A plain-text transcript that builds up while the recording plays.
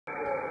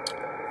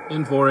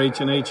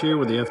N4H&H here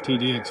with the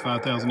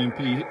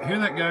FTdx5000MP. Hear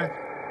that guy?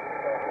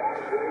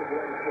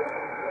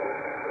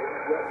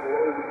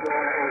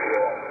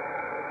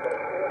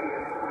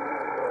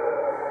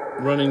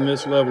 Running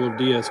this level of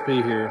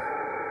DSP here.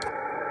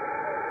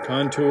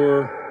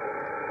 Contour.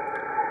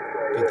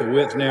 Get the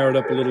width narrowed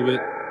up a little bit.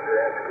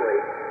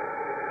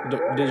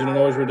 Digital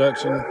noise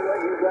reduction.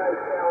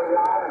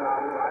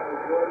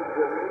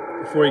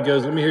 Before he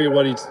goes, let me hear you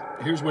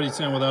here's what he'd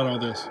sound without all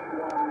this.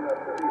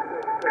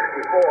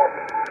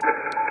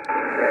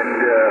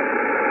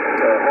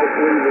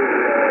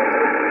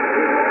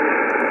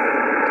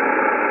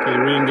 Okay,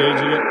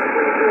 re-engaging it.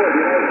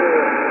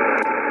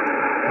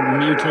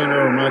 Mu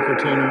tuner or micro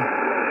tuner.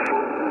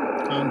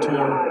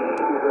 Contour.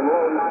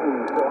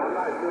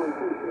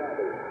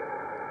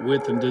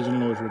 Width and digital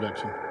noise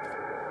reduction.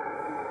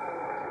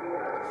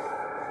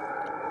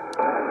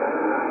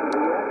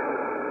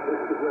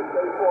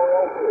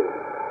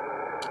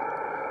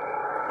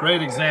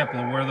 Great example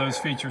of where those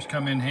features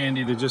come in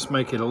handy to just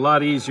make it a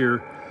lot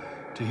easier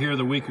to hear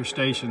the weaker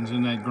stations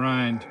in that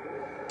grind.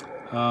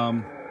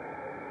 The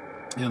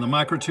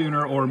micro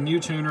tuner or mu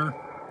tuner,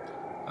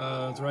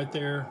 it's right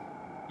there.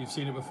 You've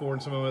seen it before in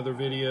some of my other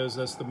videos.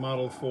 That's the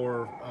model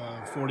for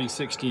 40,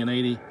 60, and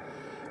 80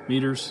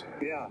 meters.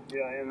 Yeah,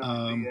 and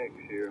DX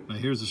here. Now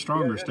here's a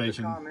stronger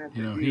station.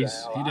 You know, he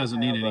doesn't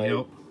need any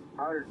help.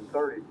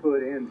 130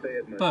 foot in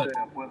bed but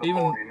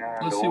even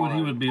let's see what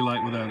he would be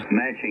like without it.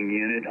 Matching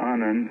unit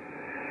on an,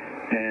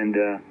 and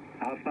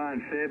I'll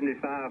find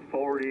 75,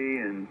 40,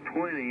 and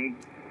 20.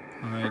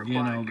 All right,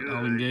 again,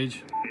 I'll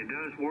engage. It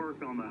does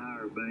work on the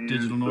higher bands.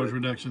 Digital noise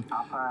reduction.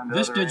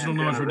 This digital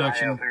noise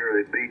reduction,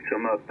 here that beats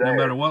them up there. no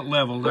matter what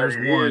level, there's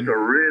one. It's a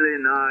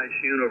really nice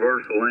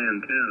universal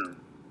antenna.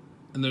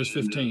 And there's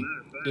 15.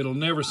 It'll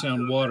never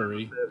sound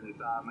watery.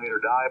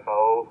 75-meter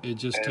dipole. It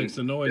just takes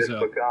the noise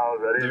out.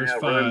 There's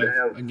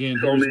 5. Again,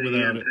 so here's many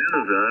without it.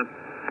 Up,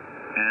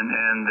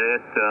 and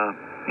that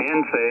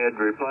end-fed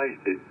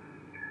replaced it.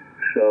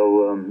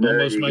 So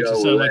almost makes it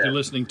sound like you're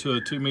listening to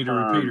a 2-meter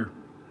repeater.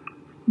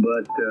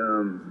 But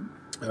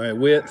all right,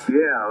 width.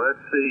 Yeah, let's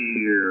see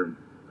here.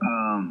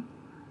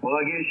 Well,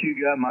 I guess you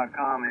got my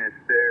comments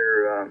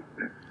there.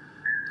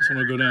 Just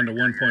want to go down to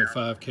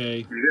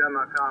 1.5K. You got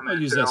my comments.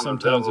 I'll use that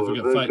sometimes if we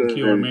got Fight and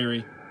Kill or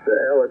Mary. The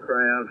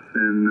Elecrafts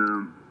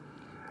and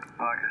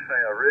like I say,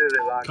 I really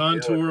like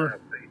Contour. The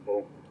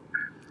people.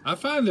 I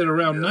find that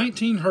around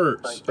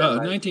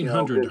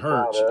 1900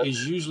 hertz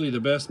is usually the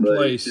best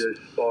place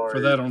for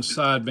that on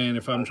sideband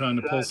if I'm trying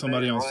to pull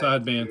somebody on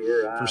sideband.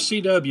 For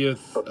CW,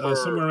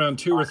 somewhere around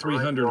 200 or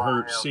 300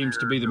 hertz seems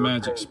to be the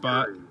magic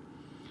spot.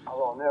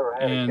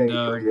 And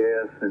I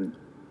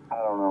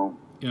don't know.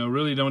 You know,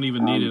 really don't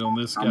even need it on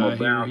this guy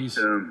here.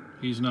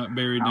 He's not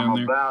buried down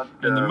there.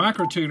 And the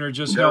micro tuner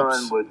just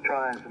helps.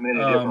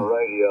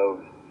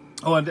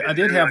 Oh, and I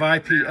did have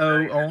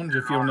IPO on,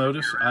 if you'll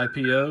notice.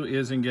 IPO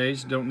is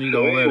engaged. Don't need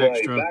all that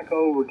extra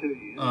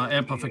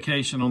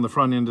amplification on the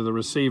front end of the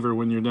receiver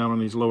when you're down on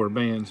these lower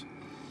bands.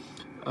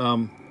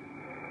 And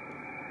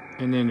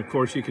then, of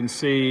course, you can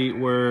see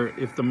where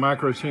if the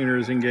micro tuner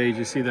is engaged,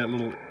 you see that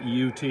little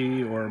UT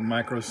or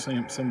micro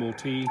symbol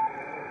T.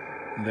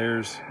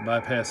 There's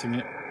bypassing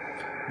it.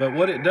 But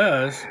what it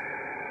does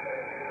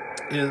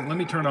is, let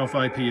me turn off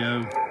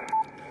IPO.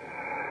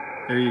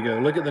 There you go.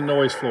 Look at the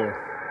noise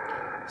floor.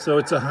 So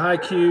it's a high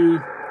Q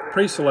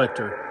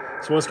preselector.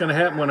 So what's going to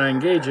happen when I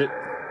engage it?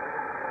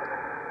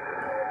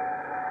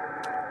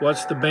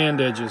 Watch the band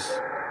edges.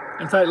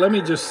 In fact, let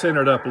me just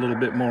center it up a little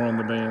bit more on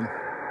the band.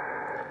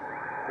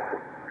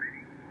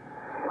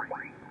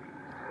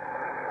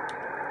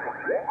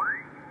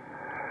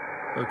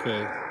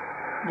 Okay,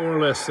 more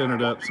or less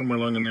centered up somewhere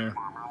along in there.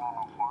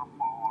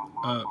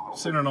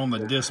 Centered on the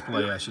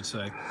display, I should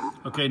say.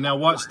 Okay, now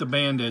watch the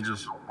band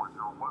edges.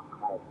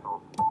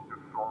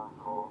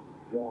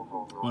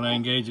 When I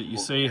engage it, you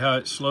see how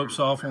it slopes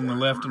off on the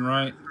left and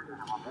right?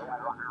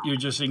 You're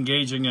just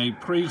engaging a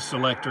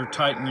pre-selector,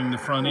 tightening the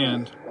front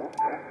end.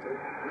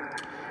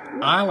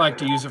 I like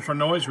to use it for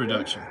noise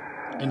reduction.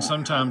 And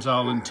sometimes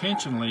I'll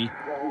intentionally,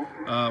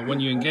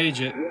 when you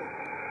engage it,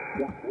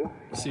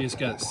 see it's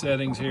got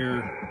settings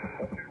here.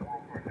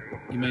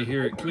 You may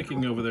hear it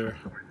clicking over there.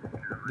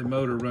 The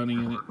motor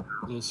running in it,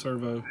 little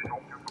servo.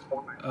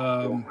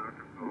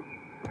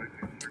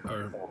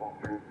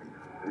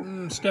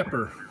 A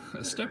stepper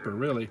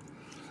really.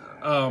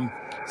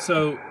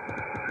 So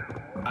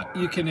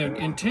you can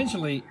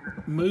intentionally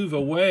move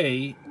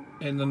away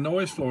and the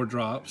noise floor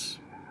drops,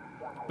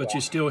 but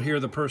you still hear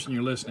the person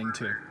you're listening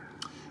to.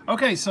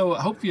 Okay, so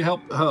I hope you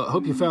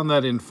found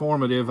that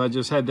informative. I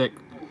just had that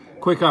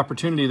quick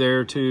opportunity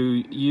there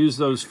to use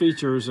those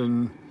features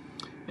in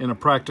a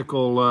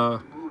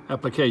practical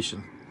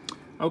application.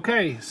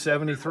 Okay,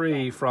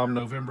 73 from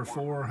November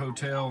 4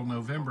 Hotel,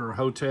 November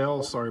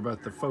Hotel. Sorry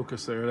about the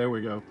focus there. There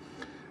we go.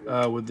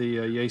 With the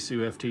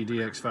Yaesu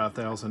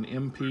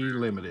FTdx5000MP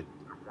Limited.